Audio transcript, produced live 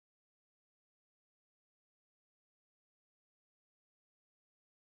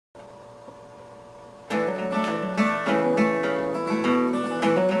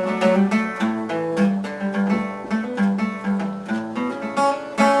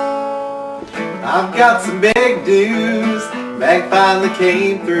I've got some big news. Meg finally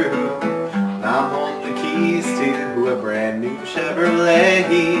came through. I'm holding the keys to a brand new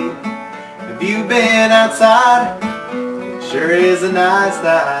Chevrolet. Have you been outside? It sure is a nice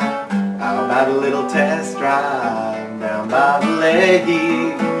night. How about a little test drive down by the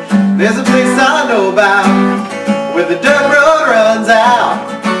lake? There's a place I know about where the dirt road runs out.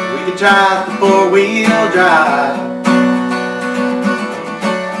 We can try the four-wheel drive.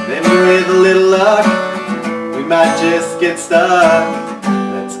 Then with a little luck, we might just get stuck.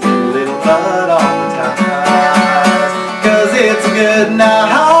 Let's get a little mud on the tires, 'cause it's a good night.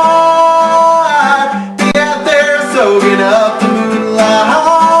 Be out there soaking up the moonlight.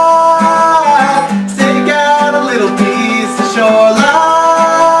 Stake out a little piece of shoreline.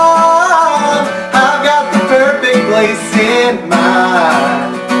 I've got the perfect place in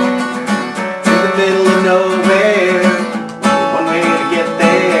mind. It's in the middle of nowhere. One way to get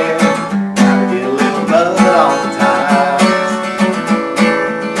there. Gotta get a little mud on the tires.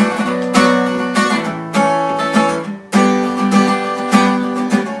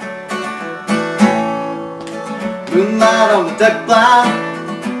 Moonlight on the duck blind,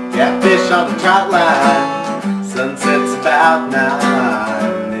 catfish on the trout line. Sunset's about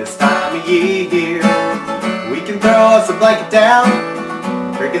 9 this time of year. We can throw us a blanket down,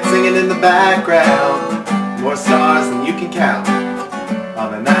 crickets singing in the background. More stars than you can count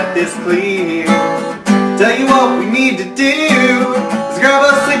on a night this clear. Tell you what we need to do is grab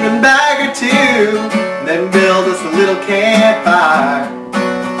a sleeping bag or two, and then build us a little campfire.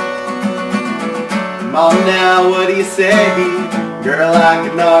 Come on now, what do you say? Girl, I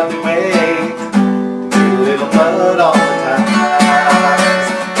can hardly wait. Get a little mud on the tires,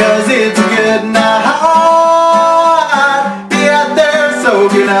 'cause it's a good night. Be out there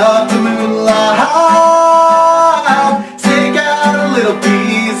soaking up the moonlight. Stick out a little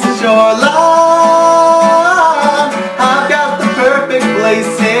piece of shoreline. I've got the perfect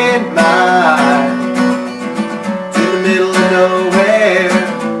place in mind. It's in the middle of nowhere.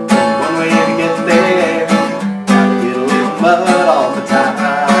 One way to get there. Gotta get a little mud on the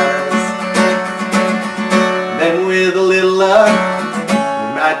tires. Then with a little luck, we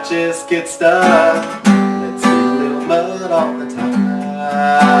might just get stuck.